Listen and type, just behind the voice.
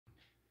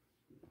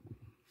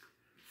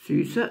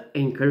Süßer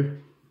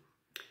Enkel.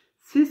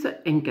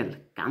 Süßer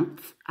Enkel,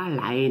 ganz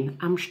allein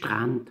am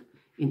Strand,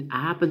 in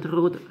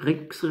Abendrot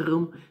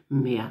ringsherum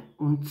Meer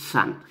und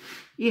Sand.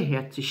 Ihr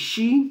Herz ist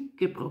schien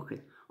gebrochen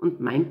und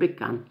mein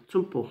begann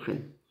zum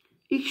Pochen.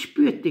 Ich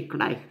spürte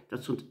gleich,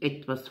 dass uns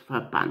etwas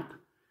verband.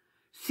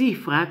 Sie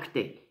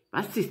fragte,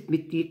 was ist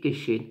mit dir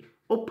geschehen,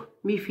 ob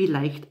mir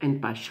vielleicht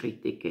ein paar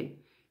Schritte gehen.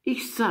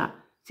 Ich sah,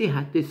 sie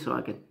hatte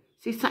Sorgen.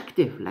 Sie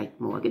sagte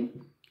vielleicht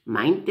morgen,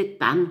 meinte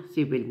dann,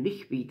 sie will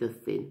mich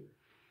wiedersehen.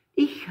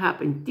 Ich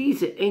habe in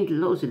diese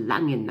endlose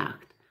lange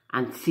Nacht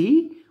an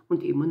sie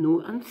und immer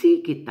nur an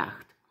sie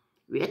gedacht.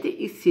 Werde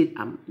ich sie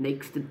am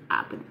nächsten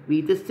Abend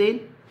wiedersehen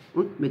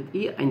und mit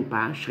ihr ein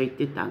paar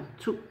Schritte dann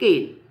zu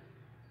gehen.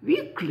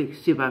 Wirklich,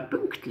 sie war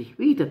pünktlich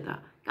wieder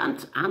da,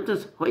 ganz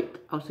anders heute,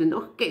 als sie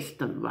noch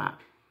gestern war.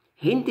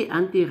 Hände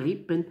an die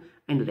Rippen,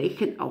 ein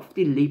Lächeln auf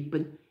die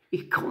Lippen,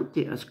 ich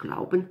konnte erst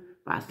glauben,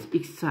 was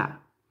ich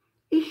sah.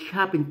 Ich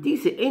habe in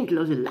diese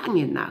endlose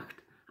lange Nacht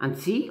an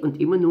sie und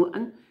immer nur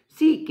an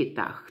sie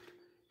gedacht.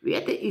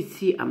 Werde ich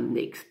sie am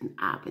nächsten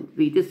Abend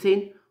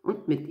wiedersehen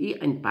und mit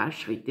ihr ein paar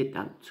Schritte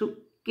dann zu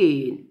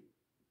gehen.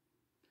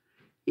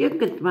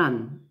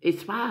 Irgendwann,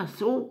 es war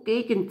so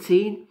gegen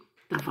 10,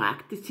 da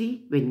fragte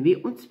sie, wenn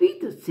wir uns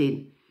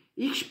wiedersehen.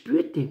 Ich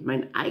spürte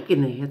mein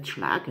eigenes Herz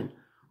schlagen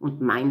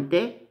und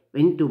meinte,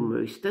 wenn du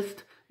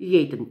möchtest,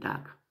 jeden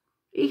Tag.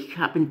 Ich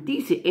habe in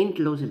diese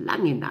endlose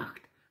lange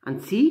Nacht an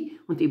sie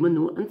und immer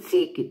nur an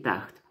sie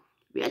gedacht.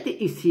 Werde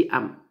ich sie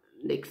am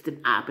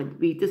nächsten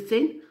Abend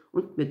wiedersehen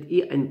und mit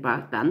ihr ein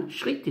paar dann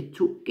Schritte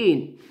zu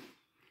gehen.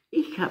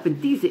 Ich habe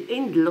in diese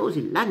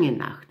endlose lange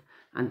Nacht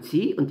an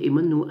sie und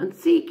immer nur an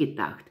sie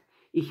gedacht.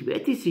 Ich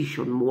werde sie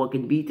schon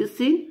morgen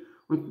wiedersehen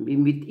und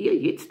mit ihr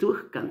jetzt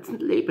durch ganzen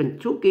Leben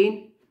zu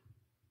gehen.